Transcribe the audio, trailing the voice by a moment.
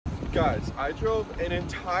Guys, I drove an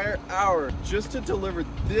entire hour just to deliver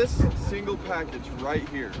this single package right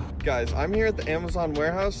here. Guys, I'm here at the Amazon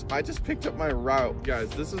warehouse. I just picked up my route. Guys,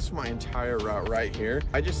 this is my entire route right here.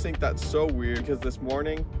 I just think that's so weird because this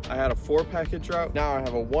morning I had a 4-package route. Now I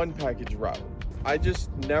have a 1-package route. I just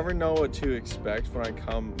never know what to expect when I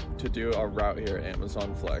come to do a route here at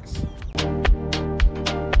Amazon Flex.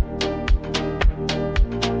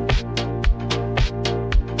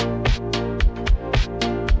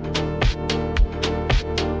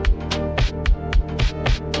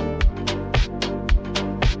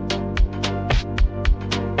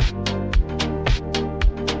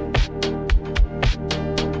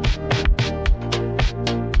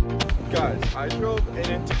 Guys, I drove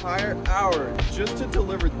an entire hour just to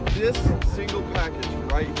deliver this single package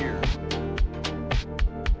right here.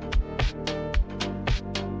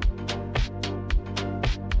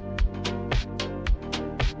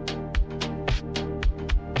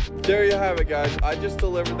 There you have it, guys. I just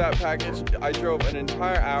delivered that package. I drove an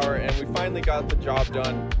entire hour and we finally got the job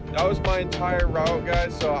done. That was my entire route,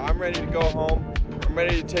 guys, so I'm ready to go home. I'm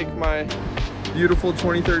ready to take my beautiful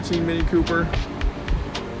 2013 Mini Cooper